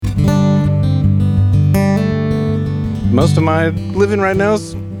most of my living right now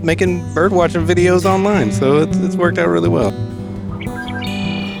is making bird watching videos online, so it's worked out really well.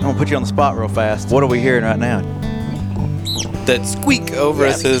 I'm gonna put you on the spot real fast. What are we hearing right now? That squeak over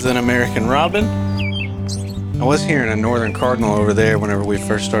us is an American robin. I was hearing a northern cardinal over there whenever we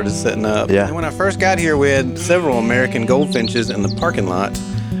first started setting up. Yeah. And when I first got here, we had several American goldfinches in the parking lot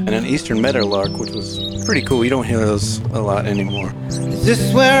and an eastern meadowlark, which was pretty cool. You don't hear those a lot anymore. Is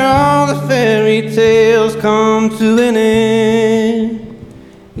this where all the fairy tales come to an end?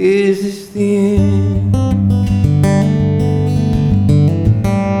 Is this the end?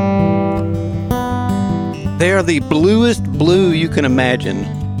 They are the bluest blue you can imagine.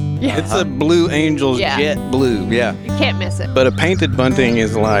 Yeah. It's a Blue Angels jet blue. Yeah. You can't miss it. But a painted bunting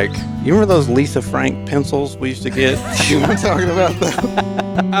is like, you remember those Lisa Frank pencils we used to get? You know what I'm talking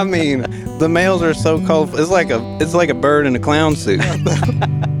about? I mean, the males are so colorful. It's like a bird in a clown suit.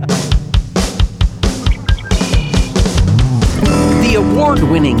 The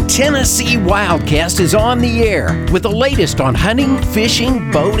award-winning Tennessee Wildcast is on the air with the latest on hunting,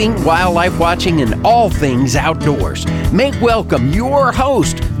 fishing, boating, wildlife watching, and all things outdoors. Make welcome your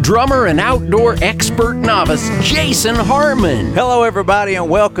host, drummer and outdoor expert novice, Jason Harmon. Hello, everybody, and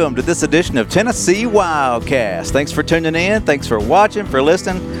welcome to this edition of Tennessee Wildcast. Thanks for tuning in. Thanks for watching, for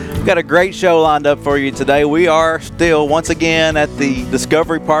listening. We've got a great show lined up for you today. We are still, once again, at the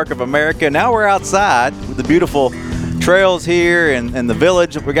Discovery Park of America. Now we're outside with the beautiful trails here and the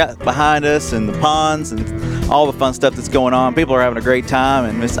village that we got behind us and the ponds and all the fun stuff that's going on. People are having a great time,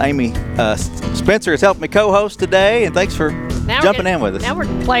 and Miss Amy Spencer has helped me co-host today, and thanks for jumping in with us. Now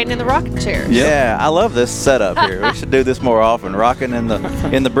we're playing in the rocking chairs. Yeah, I love this setup here. We should do this more often, rocking in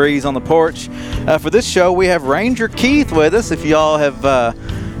the breeze on the porch. For this show, we have Ranger Keith with us. If y'all have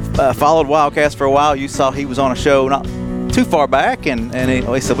followed Wildcast for a while, you saw he was on a show not too far back, and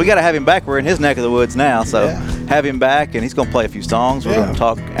he said we got to have him back. We're in his neck of the woods now, so have him back, and he's going to play a few songs. We're going to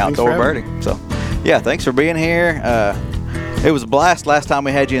talk outdoor birding. So, yeah, thanks for being here. It was a blast last time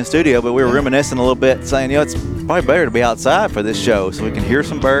we had you in studio, but we were reminiscing a little bit, saying, it's probably better to be outside for this show so we can hear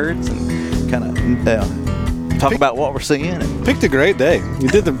some birds and kind of talk about what we're seeing. Picked a great day. You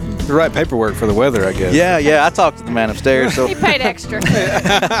did the right paperwork for the weather, I guess. Yeah, I talked to the man upstairs. So he paid extra.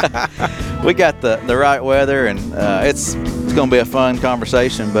 We got the right weather, and it's going to be a fun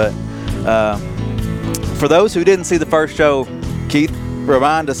conversation. But for those who didn't see the first show, Keith,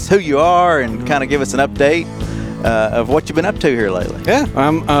 remind us who you are and kind of give us an update of what you've been up to here lately. Yeah,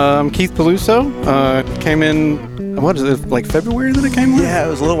 I'm Keith Peluso. Came in, what is it, like February that I came on? Yeah, it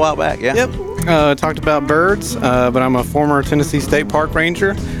was a little while back, yeah. Yep. Talked about birds, but I'm a former Tennessee State Park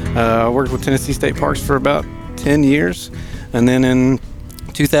Ranger. I worked with Tennessee State Parks for about 10 years. And then in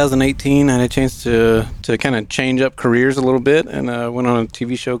 2018, I had a chance to kind of change up careers a little bit, and went on a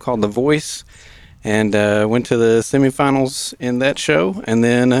TV show called The Voice, and went to the semifinals in that show, and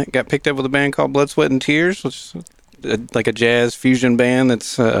then got picked up with a band called Blood, Sweat, and Tears, which is like a jazz fusion band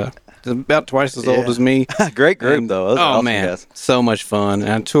that's about twice as old as me. Great group, though. Those are awesome guys. So much fun.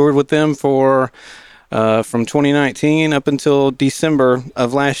 And I toured with them for from 2019 up until December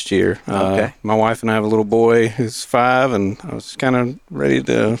of last year. My wife and I have a little boy who's 5, and I was kind of ready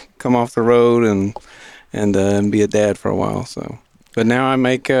to come off the road and be a dad for a while. So, but now I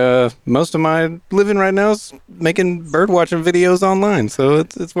make most of my living right now is making bird watching videos online. So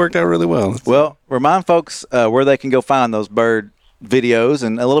it's worked out really well. Well, remind folks where they can go find those bird videos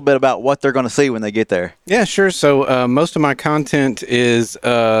and a little bit about what they're going to see when they get there. Yeah, sure. So most of my content is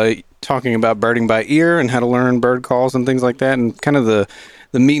talking about birding by ear and how to learn bird calls and things like that. And kind of the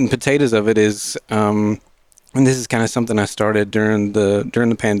meat and potatoes of it is, and this is kind of something I started during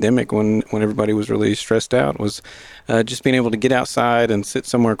the pandemic when everybody was really stressed out, was just being able to get outside and sit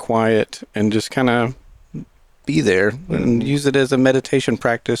somewhere quiet and just kind of be there and use it as a meditation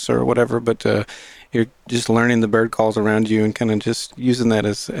practice or whatever. But you're just learning the bird calls around you and kind of just using that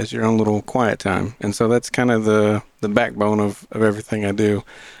as your own little quiet time. And so that's kind of the backbone of everything I do.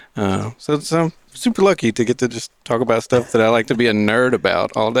 So it's super lucky to get to just talk about stuff that I like to be a nerd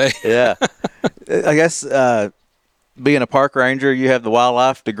about all day. Yeah. I guess being a park ranger, you have the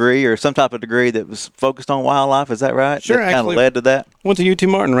wildlife degree or some type of degree that was focused on wildlife. Is that right? Sure. That kind of led to that? Went to UT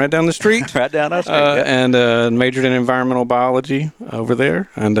Martin right down the street. Right down the street, And majored in environmental biology over there.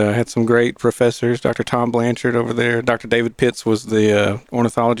 And had some great professors, Dr. Tom Blanchard over there. Dr. David Pitts was the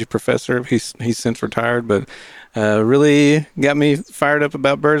ornithology professor. He's since retired, but really got me fired up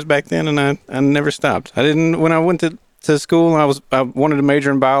about birds back then, and I never stopped. When I went to school, I wanted to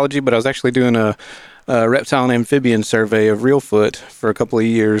major in biology, but I was actually doing a reptile and amphibian survey of reelfoot for a couple of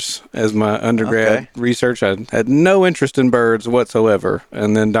years as my undergrad research. I had no interest in birds whatsoever,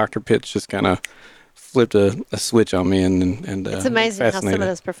 and then Dr. Pitts just kind of flipped a switch on me, and It's amazing how some of fascinated.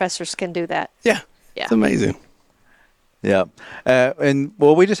 those professors can do that. Yeah, Yeah. it's amazing. Yeah. And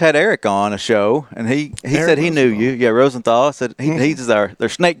well, we just had Eric on a show, and he Eric said he knew Rosenthal. you. Yeah, Rosenthal said he's their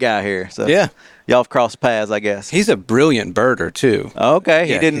snake guy here. So Yeah. y'all have crossed paths, I guess. He's a brilliant birder too. Okay.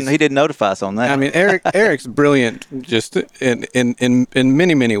 Yeah, He didn't notify us on that. I mean, Eric's brilliant just in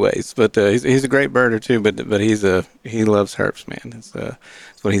many many ways, but he's a great birder too. But he loves herps, man. That's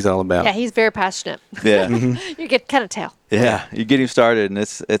what he's all about. Yeah, he's very passionate. yeah. You can kind of tell. Yeah. You get him started, and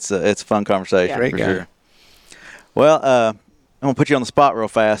it's a fun conversation Yeah. Great for guy. sure. Well, I'm gonna put you on the spot real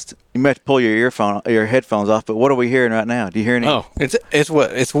fast. You may have to pull your headphones off. But what are we hearing right now? Do you hear any? Oh, it's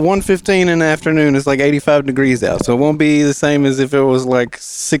 1:15 in the afternoon. It's like 85 degrees out, so it won't be the same as if it was like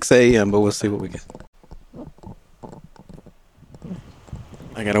 6 a.m. But we'll see what we get.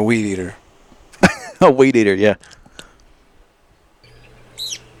 I got a weed eater. A weed eater. Yeah.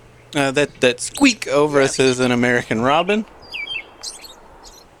 That squeak over us is an American robin.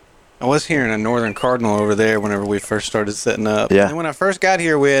 I was hearing a northern cardinal over there whenever we first started setting up. Yeah. And when I first got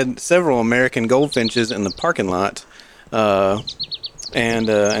here, we had several American goldfinches in the parking lot, and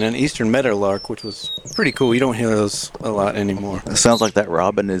an eastern meadowlark, which was pretty cool. You don't hear those a lot anymore. It sounds like that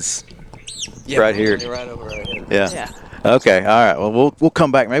robin is right here. Right over right here. Yeah. Yeah. Okay. All right. Well, we'll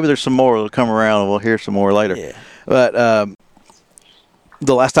come back. Maybe there's some more that'll come around, and we'll hear some more later. Yeah. But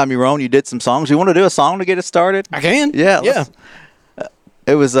the last time you were on, you did some songs. You want to do a song to get us started? I can. Yeah. Yeah.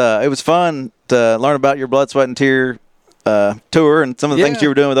 It was fun to learn about your Blood, Sweat, and Tear tour and some of the things Yeah. you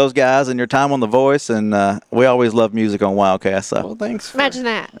were doing with those guys and your time on The Voice. And we always love music on Wildcast. So Well, thanks. Imagine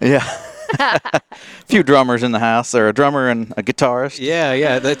that. yeah. A few drummers in the house, or a drummer and a guitarist. Yeah.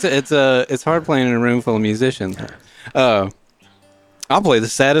 It's hard playing in a room full of musicians. I'll play the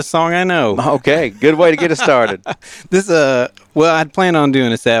saddest song I know. Okay, good way to get us started. Well, I'd plan on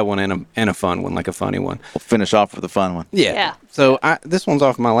doing a sad one and a fun one, like a funny one. We'll finish off with a fun one. Yeah. So this one's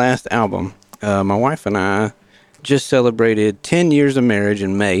off my last album. My wife and I just celebrated 10 years of marriage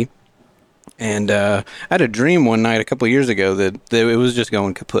in May. And I had a dream one night a couple of years ago that it was just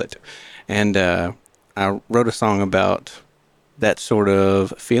going kaput. And I wrote a song about that sort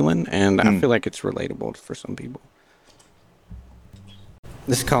of feeling, and I feel like it's relatable for some people.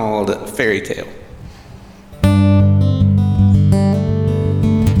 This is called Fairy Tale.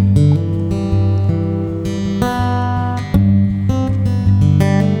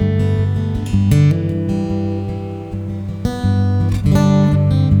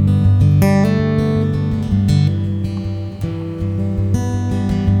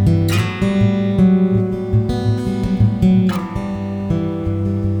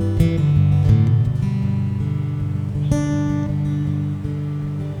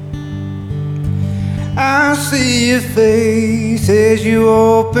 I see your face as you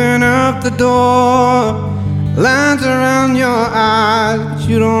open up the door. Lines around your eyes, but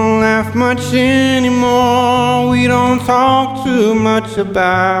you don't laugh much anymore. We don't talk too much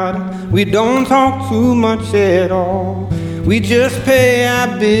about it. We don't talk too much at all. We just pay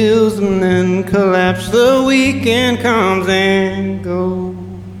our bills and then collapse. The weekend comes and goes.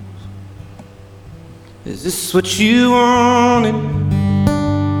 Is this what you wanted?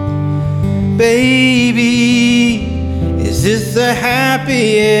 Baby, is this the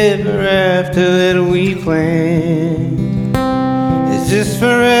happy ever after that we planned? Is this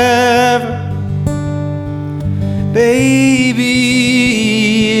forever? Baby,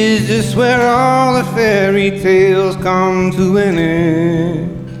 is this where all the fairy tales come to an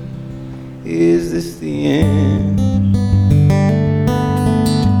end? Is this the end?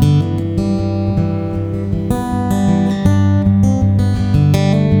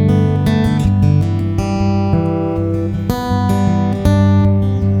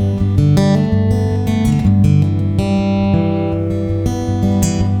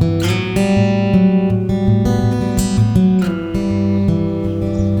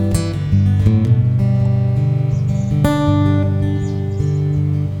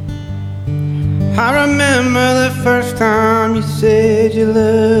 I remember the first time you said you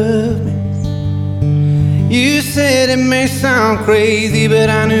loved me. You said it may sound crazy, but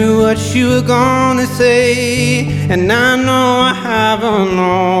I knew what you were gonna say. And I know I haven't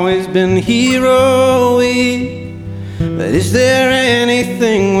always been heroic, but is there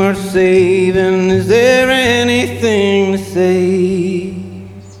anything worth saving? Is there anything to say?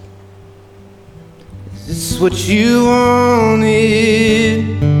 Is this what you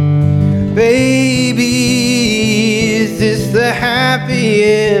wanted? Baby, is this the happy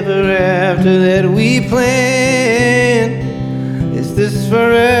ever after that we planned? Is this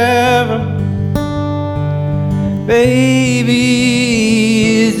forever? Baby,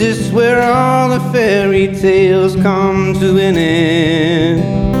 is this where all the the fairy tales come to an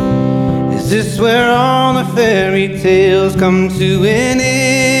end? Is this where all the fairy tales come to an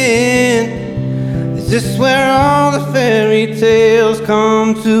end? Is this where all the fairy tales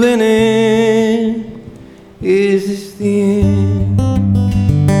come to an end? Is this the end?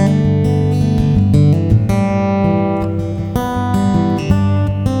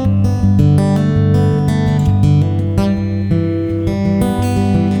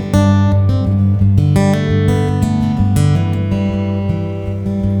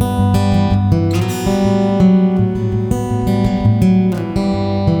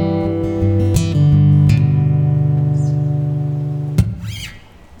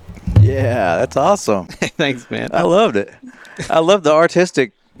 Yeah, that's awesome. Thanks, man. I loved it. I love the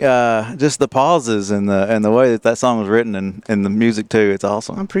artistic, just the pauses and the way that song was written and the music too. It's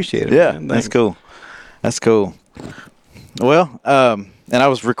awesome. I appreciate it. Yeah, man. that's Thanks. cool. That's cool. Well, and I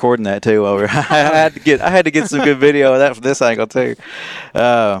was recording that too over. I had to get some good video of that from this angle too.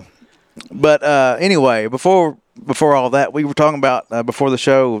 But anyway, before all that, we were talking about before the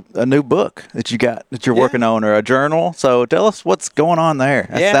show a new book that you're working on, or a journal. So tell us what's going on there.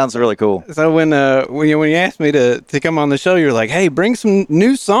 That sounds really cool. So when you asked me to come on the show, you were like, "Hey, bring some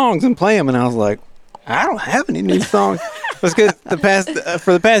new songs and play them," and I was like, "I don't have any new songs." It's because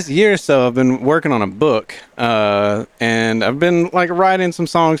for the past year or so, I've been working on a book, and I've been like writing some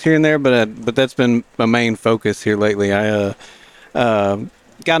songs here and there, but that's been my main focus here lately. I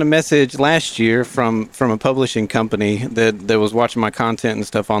got a message last year from a publishing company that was watching my content and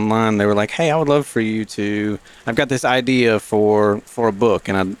stuff online. They were like, "Hey, I would love for you to. I've got this idea for a book,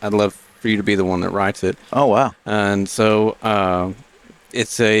 and I'd love for you to be the one that writes it." Oh wow! And so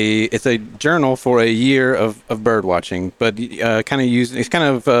it's a journal for a year of bird watching, but splits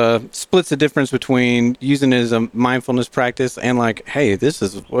the difference between using it as a mindfulness practice and like, hey, this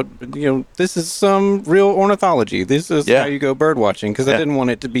is some real ornithology. This is how you go bird watching, because I didn't want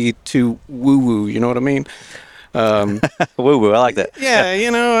it to be too woo woo. You know what I mean? Woo woo, I like that. Yeah,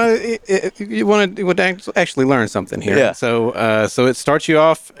 you want to actually learn something here. Yeah. So it starts you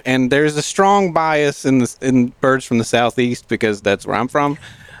off, and there's a strong bias in birds from the southeast because that's where I'm from.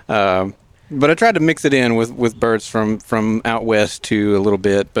 But I tried to mix it in with birds from out west too a little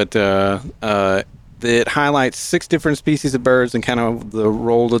bit. But it highlights 6 different species of birds and kind of the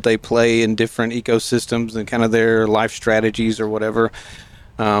role that they play in different ecosystems and kind of their life strategies or whatever.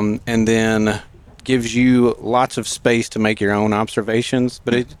 And then gives you lots of space to make your own observations,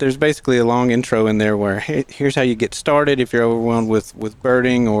 but there's basically a long intro in there where, hey, here's how you get started if you're overwhelmed with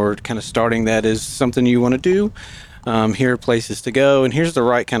birding, or kind of starting that is something you want to do. Here are places to go, and here's the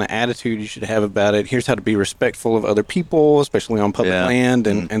right kind of attitude you should have about it. Here's how to be respectful of other people, especially on public land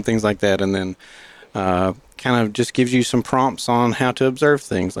and things like that. And then kind of just gives you some prompts on how to observe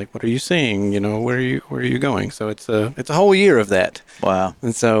things, like what are you seeing, where are you going. So it's a whole year of that. Wow.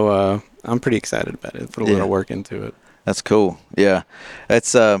 And so I'm pretty excited about it. Put a lot of work into it. That's cool. Yeah.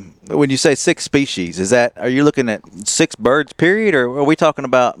 That's when you say 6 species, are you looking at 6 birds period, or are we talking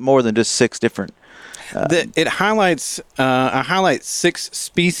about more than just 6 different? It highlights I highlight 6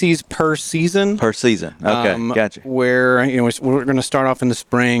 species per season. Per season. Okay. Gotcha. Where we're going to start off in the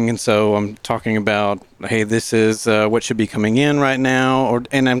spring, and so I'm talking about, hey, this is what should be coming in right now,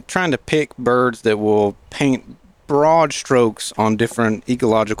 and I'm trying to pick birds that will paint broad strokes on different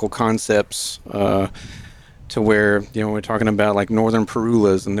ecological concepts, to where we're talking about like northern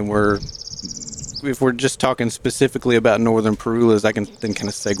parulas, and then if we're just talking specifically about northern parulas, I can then kind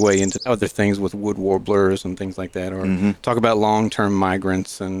of segue into other things with wood warblers and things like that, or talk about long-term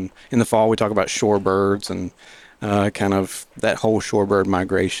migrants. And in the fall, we talk about shorebirds and kind of that whole shorebird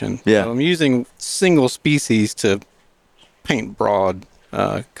migration. Yeah. So I'm using single species to paint broad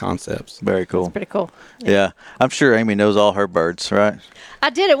concepts. Very cool. That's pretty cool. Yeah. I'm sure Amy knows all her birds, right? I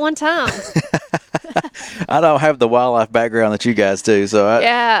did at one time. I don't have the wildlife background that you guys do, so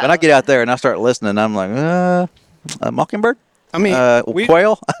when I get out there and I start listening, I'm like, a mockingbird? I mean,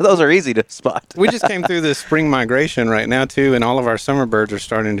 quail? Those are easy to spot. We just came through the spring migration right now, too, and all of our summer birds are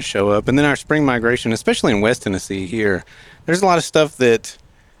starting to show up. And then our spring migration, especially in West Tennessee here, there's a lot of stuff that,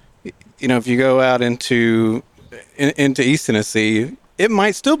 if you go out into East Tennessee, it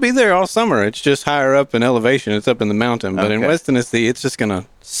might still be there all summer. It's just higher up in elevation. It's up in the mountain. But in West Tennessee, it's just going to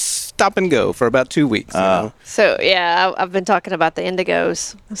stop and go for about 2 weeks. So, I've been talking about the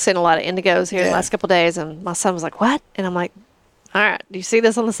indigos. I've seen a lot of indigos here the last couple of days, and my son was like, what? And I'm like, all right, do you see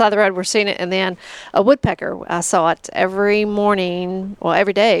this on the side of the road? We're seeing it. And then a woodpecker, I saw it every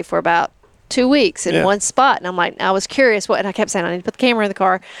day for about 2 weeks in one spot. And I'm like, I was curious and I kept saying, I need to put the camera in the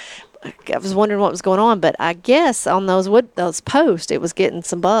car. I was wondering what was going on, but I guess on those posts, it was getting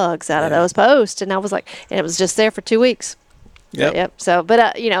some bugs out of those posts, and I was like, and it was just there for 2 weeks. Yep. So,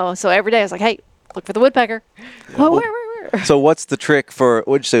 but so every day I was like, hey, look for the woodpecker. Well, where? So what's the trick for,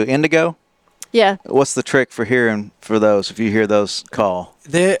 what'd you say, indigo? Yeah. What's the trick for hearing for those, if you hear those call?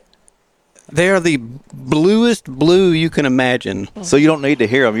 They are the bluest blue you can imagine. So you don't need to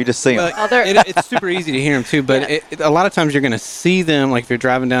hear them, you just see them. Well, it's super easy to hear them too, but a lot of times you're going to see them, like if you're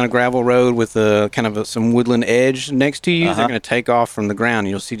driving down a gravel road with some woodland edge next to you, they're going to take off from the ground, and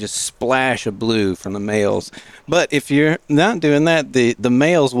you'll see just splash of blue from the males. But if you're not doing that, the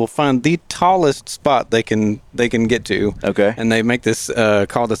males will find the tallest spot they can get to. Okay. And they make this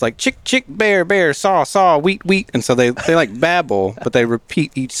call that's like chick, chick, bear, bear, saw, saw, wheat, wheat. And so they like babble, but they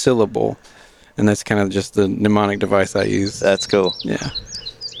repeat each syllable. And that's kind of just the mnemonic device I use. That's cool. Yeah.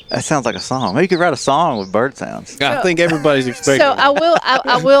 That sounds like a song. Maybe you could write a song with bird sounds. I think everybody's expecting So that.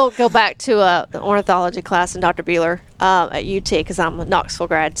 I will go back to the ornithology class in Dr. Beeler at UT because I'm a Knoxville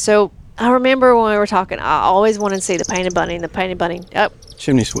grad. So I remember when we were talking, I always wanted to see the painted bunny.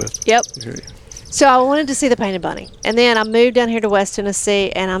 Chimney swift. Yep. So I wanted to see the painted bunny. And then I moved down here to West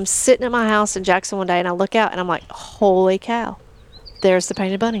Tennessee, and I'm sitting at my house in Jackson one day, and I look out, and I'm like, holy cow. There's the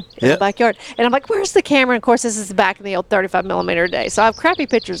painted bunny in the backyard. And I'm like, where's the camera? And of course, this is back in the old 35 millimeter day. So I have crappy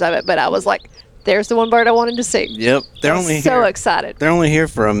pictures of it, but I was like, there's the one bird I wanted to see. Yep. They're only so here. excited. They're only here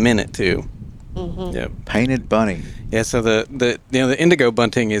for a minute, too. Mm-hmm. Yep. Painted bunny. Yeah, so the indigo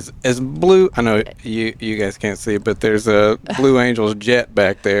bunting is as blue. I know you guys can't see it, but there's a Blue Angels jet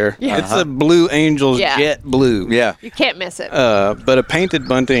back there. Yeah. It's a Blue Angels jet blue. Yeah. You can't miss it. But a painted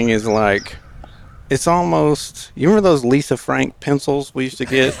bunting is like, it's almost, you remember those Lisa Frank pencils we used to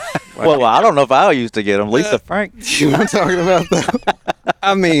get? Well, I don't know if I used to get them. Lisa Frank. You know what I'm talking about, though?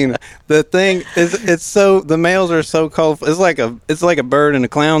 I mean, the thing is, the males are so colorful. It's like a bird in a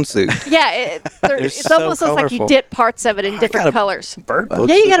clown suit. Yeah, it's so almost looks like you colorful. dip parts of it in different colors. Bird book.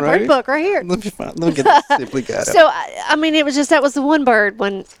 Yeah, you got a bird book right here. Let me get that simply got So, I mean, it was just, that was the one bird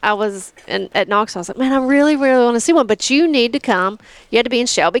when I was at Knoxville. I was like, man, I really, really want to see one. But you need to come. You had to be in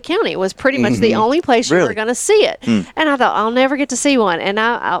Shelby County. It was pretty much the only place you were going to see it. And I thought, I'll never get to see one. And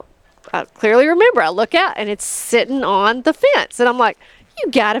I clearly remember, I look out, and it's sitting on the fence. And I'm like,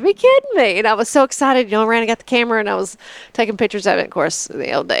 you got to be kidding me. And I was so excited. I ran and got the camera, and I was taking pictures of it. Of course, in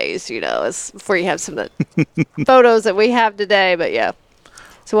the old days, it's before you have some of the photos that we have today. But, yeah.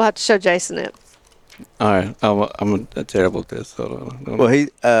 So we'll have to show Jason it. All right, I'm terrible at this. Hold on.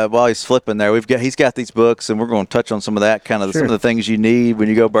 Well, while he's flipping there, he's got these books, and we're going to touch on some of that, some of the things you need when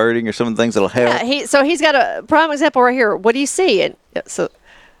you go birding, or some of the things that'll help. Yeah, he's got a prime example right here. What do you see? And so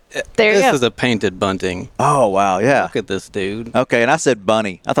there you go. This is a painted bunting. Oh wow, yeah. Look at this dude. Okay, and I said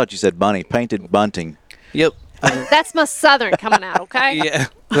bunny. I thought you said bunny. Painted bunting. Yep. That's my southern coming out. Okay. Yeah.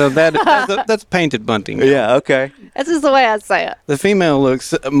 So that's painted bunting. Yeah. Okay. That's just the way I say it. The female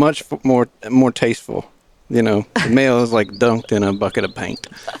looks much more tasteful. The male is like dunked in a bucket of paint.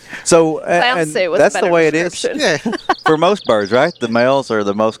 So and that's the way it is. Yeah. For most birds, right? The males are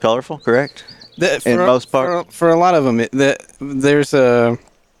the most colorful, correct? In most part. For a lot of them, there's a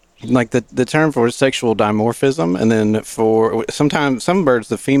like the term for sexual dimorphism, and then for sometimes some birds,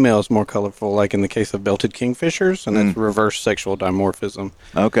 the female is more colorful, like in the case of belted kingfishers, and that's reverse sexual dimorphism.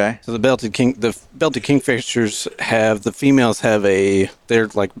 Okay. So the belted kingfishers the females have they're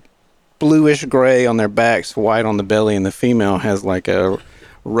like bluish gray on their backs, white on the belly, and the female has like a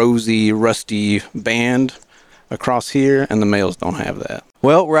rosy, rusty band across here, and the males don't have that.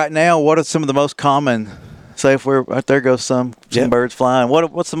 Well, right now, what are some of the most common? Say if we're right there goes some birds flying.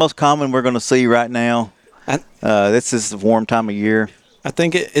 What's the most common we're going to see right now? This is the warm time of year. I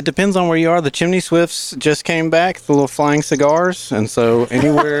think it depends on where you are. The chimney swifts just came back, the little flying cigars, and so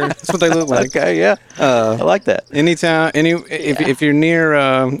anywhere that's what they look like. Okay, yeah, I like that. Anytime, if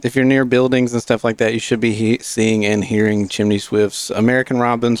you're near buildings and stuff like that, you should be seeing and hearing chimney swifts. American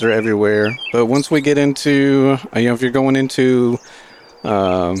robins are everywhere, but once we get into if you're going into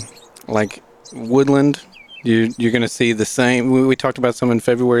like woodland, you're going to see the same. We talked about some in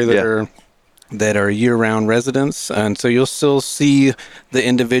February that are year-round residents, and so you'll still see the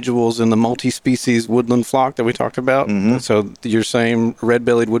individuals in the multi-species woodland flock that we talked about. Mm-hmm. So your same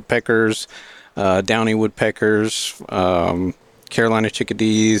red-bellied woodpeckers, downy woodpeckers, Carolina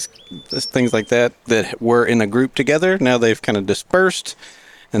chickadees, things like that were in a group together. Now they've kind of dispersed,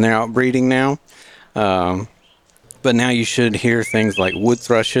 and they're out breeding now. But now you should hear things like wood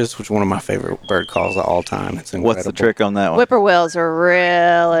thrushes, which is one of my favorite bird calls of all time. It's incredible. What's the trick on that one? Whippoorwills are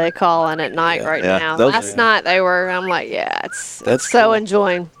really calling at night now. Last night they were. I'm like, that's so cool.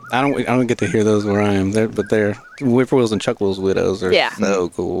 Enjoying. I don't get to hear those where I am. Whippoorwills and chuckwills widows are so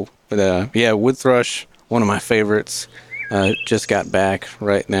cool. But yeah, wood thrush, one of my favorites. Just got back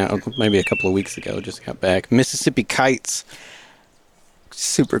right now, maybe a couple of weeks ago. Just got back. Mississippi kites,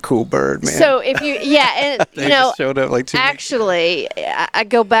 super cool bird, man. So if you, and They just showed up like 2 weeks. actually, I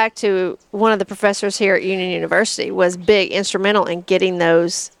go back to one of the professors here at Union University was big instrumental in getting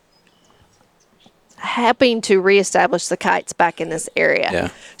those, helping to reestablish the kites back in this area. Yeah.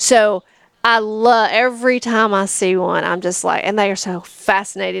 So I love every time I see one. I'm just like, and they are so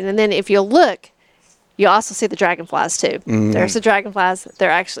fascinating. And then if you look, you also see the dragonflies too. There's the dragonflies. They're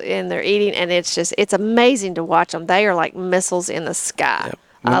actually and they're eating, and it's amazing to watch them. They are like missiles in the sky. Yep.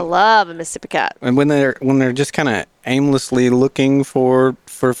 I love a Mississippi kite. And when they're just kind of aimlessly looking for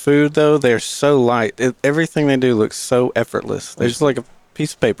food, though, they're so light. Everything they do looks so effortless. They're just like a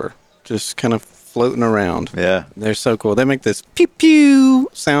piece of paper, just kind of floating around. Yeah. They're so cool. They make this pew pew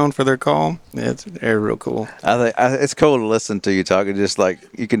sound for their call. Yeah, they're real cool. I think it's cool to listen to you talking. Just like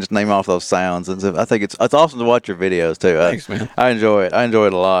you can just name off those sounds, and stuff. I think it's awesome to watch your videos too. Thanks, man. I enjoy it. I enjoy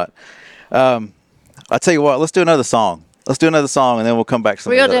it a lot. I tell you what, let's do another song. Let's do another song, and then we'll come back to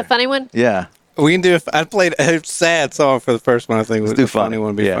some We of gonna the do a other- funny one? Yeah. We can do. I played a sad song for the first one. I think Let's was do a funny funny.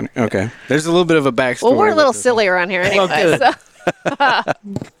 one. Be Yeah. funny. Okay. There's a little bit of a backstory. Well, we're a with little this silly around here anyway. good.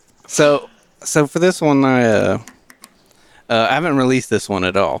 So. So for this one, I haven't released this one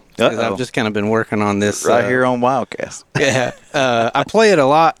at all. 'Cause Uh-oh. I've just kind of been working on this Right here on Wildcast. Yeah. I play it a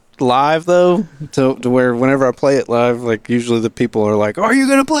lot live though, to where whenever I play it live, like usually the people are like, "Are you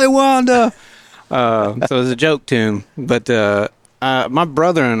gonna play Wanda?" So it's a joke tune. But my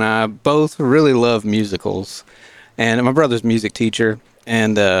brother and I both really love musicals, and my brother's a music teacher,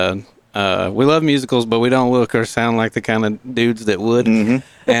 and we love musicals, but we don't look or sound like the kind of dudes that would.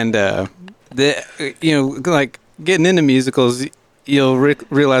 And like getting into musicals, you'll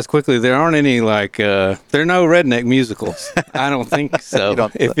realize quickly there aren't any like there are no redneck musicals. I don't think so.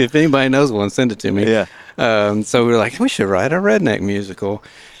 don't- If anybody knows one, send it to me. Yeah. So we were like, we should write a redneck musical.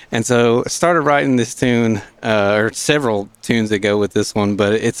 And so I started writing this tune, or several tunes that go with this one,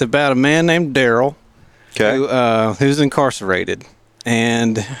 but it's about a man named Daryl who's incarcerated.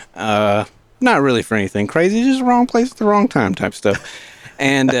 And not really for anything crazy, just wrong place at the wrong time type stuff.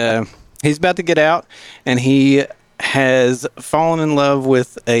 And he's about to get out, and he has fallen in love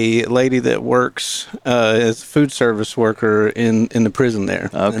with a lady that works as a food service worker in the prison there.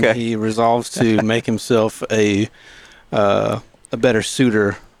 Okay. And he resolves to make himself a better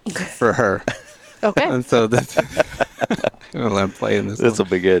suitor for her. Okay. And so that's I'm playing this. This will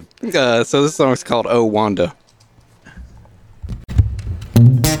be good. So this song is called "Oh Wanda."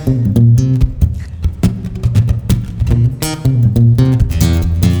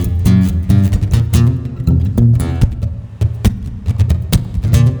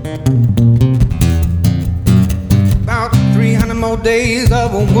 About 300 more days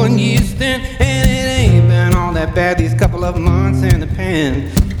of a 1 year stint, and it ain't been all that bad these couple of months in the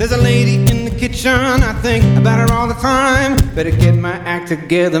pen. There's a lady in the kitchen, I think about her all the time. Better get my act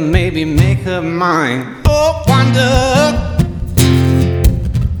together, maybe make her mine. Oh, Wanda,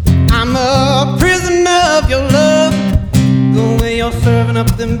 I'm a prisoner of your love. The way you're serving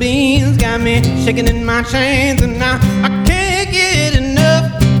up them beans got me shaking in my chains, and now I can't get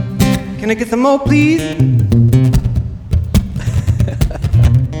enough. Can I get some more, please?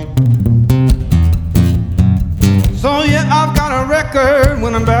 So yeah, I've got a record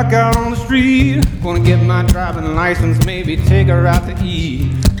when I'm back out on the street. Gonna get my driving license, maybe take her out to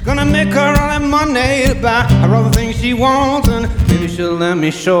eat. Gonna make her all that money to buy her all the things she wants, and maybe she'll let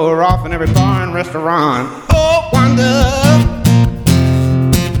me show her off in every bar and restaurant. Oh, Wanda,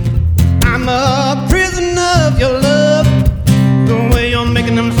 I'm a prisoner of your love. The way you're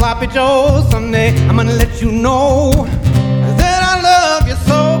making them sloppy joes, someday I'm gonna let you know that I love you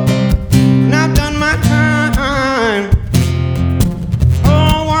so. And I've done my time.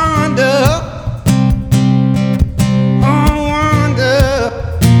 Oh, Wanda. Oh, Wanda.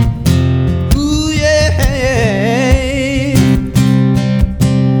 Ooh, yeah.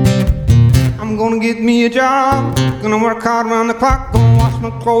 I'm gonna get me a job. Gonna work hard around the clock. Gonna wash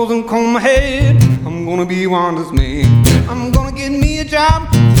my clothes and comb my head. I'm gonna be Wanda's man. I'm gonna get me a job.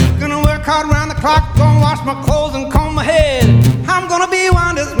 Gonna work hard around the clock. Gonna wash my clothes and comb my head. I'm gonna be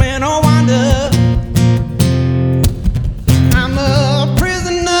Wanda's man. Oh, Wanda. I'm a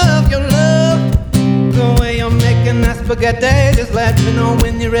prisoner of your love. The way you're making that spaghetti, just let me know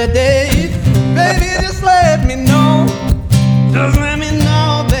when you're ready. Baby, just let me know. Just let me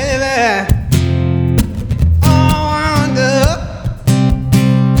know, baby. Oh, Wanda.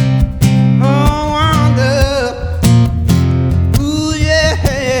 Oh, Wanda. Ooh, yeah.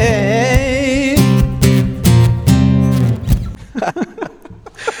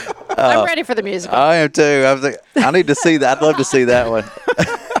 ready for the musical. I am too. I was like, I need to see that. I'd love to see that one.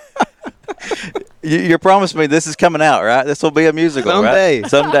 You promised me this is coming out, right? This will be a musical, Someday. right?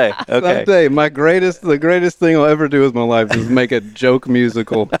 Someday. Okay. Someday, the greatest thing I'll ever do with my life is make a joke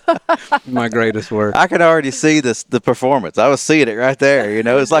musical. My greatest work. I can already see the performance. I was seeing it right there.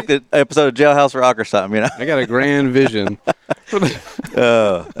 It's like the episode of Jailhouse Rock or something. I got a grand vision.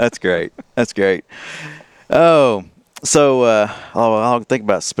 Oh, that's great. That's great. Oh, so I'll think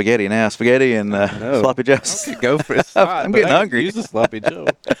about spaghetti now. Spaghetti and sloppy joes. Okay, go for it. I'm getting hungry. Use a sloppy Joe.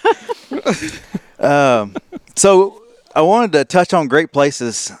 So I wanted to touch on great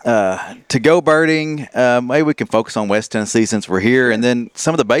places to go birding. Maybe we can focus on West Tennessee since we're here, and then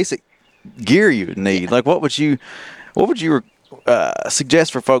some of the basic gear you would need. Like, what would you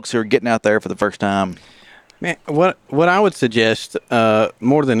suggest for folks who are getting out there for the first time? Man, what I would suggest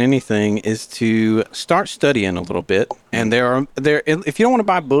more than anything is to start studying a little bit. And if you don't want to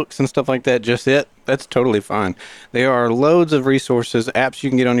buy books and stuff like that just yet, that's totally fine. There are loads of resources, apps you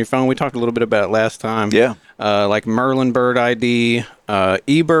can get on your phone. We talked a little bit about it last time. Yeah. Like Merlin Bird ID,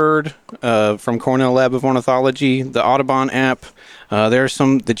 eBird from Cornell Lab of Ornithology, the Audubon app. There are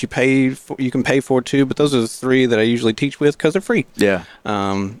some that you can pay for too, but those are the three that I usually teach with because they're free. Yeah.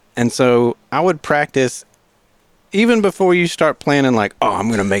 And so I would practice even before you start planning, like, oh, I'm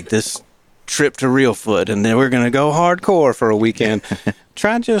going to make this trip to Reelfoot, and then we're going to go hardcore for a weekend.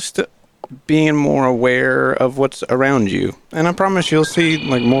 Try just being more aware of what's around you. And I promise you'll see,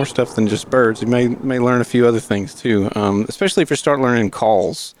 like, more stuff than just birds. You may learn a few other things, too, especially if you start learning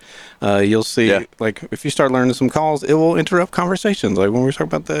calls. You'll see, like, if you start learning some calls, it will interrupt conversations, like when we were talking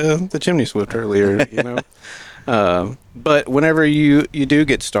about the chimney swift earlier, But whenever you do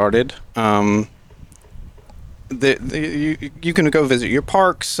get started, you can go visit your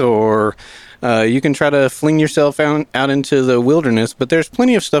parks, or you can try to fling yourself out into the wilderness. But there's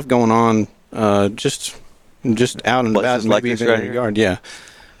plenty of stuff going on, just out and about, like maybe this even right in your here. yard.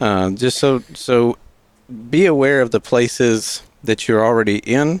 Yeah, just so be aware of the places that you're already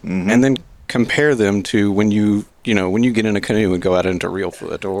in, and then compare them to when you get in a canoe and go out into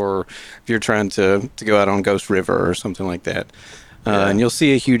Reelfoot, or if you're trying to go out on Ghost River or something like that. And you'll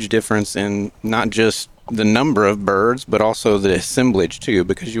see a huge difference in not just the number of birds, but also the assemblage too,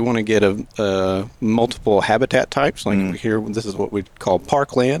 because you want to get a multiple habitat types. Like here, this is what we call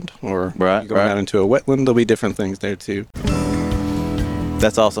parkland, or you go out into a wetland. There'll be different things there too.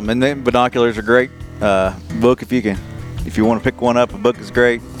 That's awesome. And then binoculars are great. Book if you want to pick one up, a book is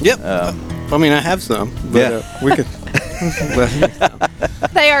great. Yep. I mean, I have some. But, we could.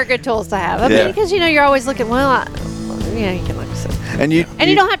 They are good tools to have. I mean, because you're always looking. Well, you can look. And you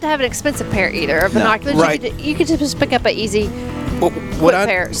don't have to have an expensive pair either of binoculars. Right. You could just pick up an easy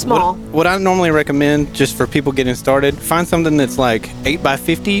pair, small. What I normally recommend, just for people getting started, find something that's like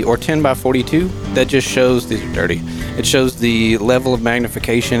 8x50 or 10x42. That just shows, these are dirty, it shows the level of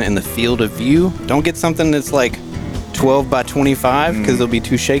magnification and the field of view. Don't get something that's like 12x25 because they'll be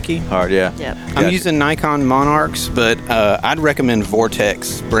too shaky. Hard, yeah. Yep. I'm using Nikon Monarchs, but I'd recommend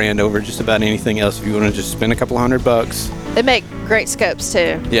Vortex brand over just about anything else if you want to just spend a couple $100. They make great scopes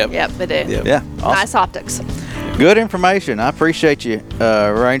too. Yep. They do. Yep. Yeah, awesome. Nice optics. Good information. I appreciate you,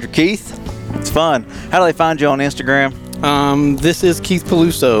 Ranger Keith. It's fun. How do they find you on Instagram? This is Keith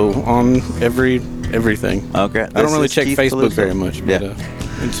Peluso on everything. Okay. I don't really check Keith Facebook Peluso. very much, but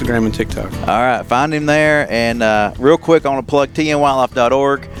Instagram and TikTok. All right, find him there. And real quick, I want to plug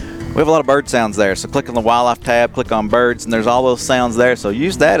tnwildlife.org. We have a lot of bird sounds there. So click on the wildlife tab, click on birds, and there's all those sounds there. So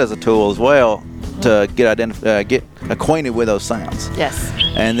use that as a tool as well to get acquainted with those sounds. Yes.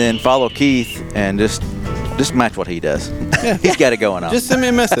 And then follow Keith and just match what he does. He's got it going on. Just send me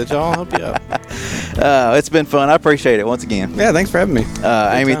a message. I'll help you out. It's been fun. I appreciate it once again. Yeah, thanks for having me.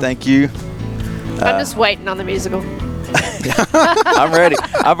 Amy, time. thank you. I'm just waiting on the musical. I'm ready.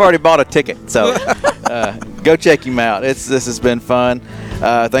 I've already bought a ticket, so go check him out. This has been fun.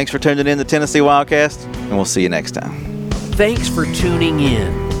 Thanks for tuning in to Tennessee Wildcast, and we'll see you next time. Thanks for tuning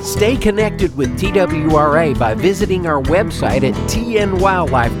in. Stay connected with TWRA by visiting our website at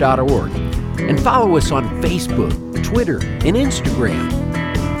tnwildlife.org and follow us on Facebook, Twitter, and Instagram.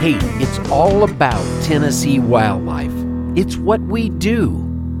 Hey, it's all about Tennessee wildlife. It's what we do.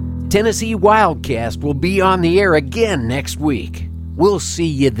 Tennessee Wildcast will be on the air again next week. We'll see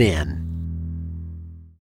you then.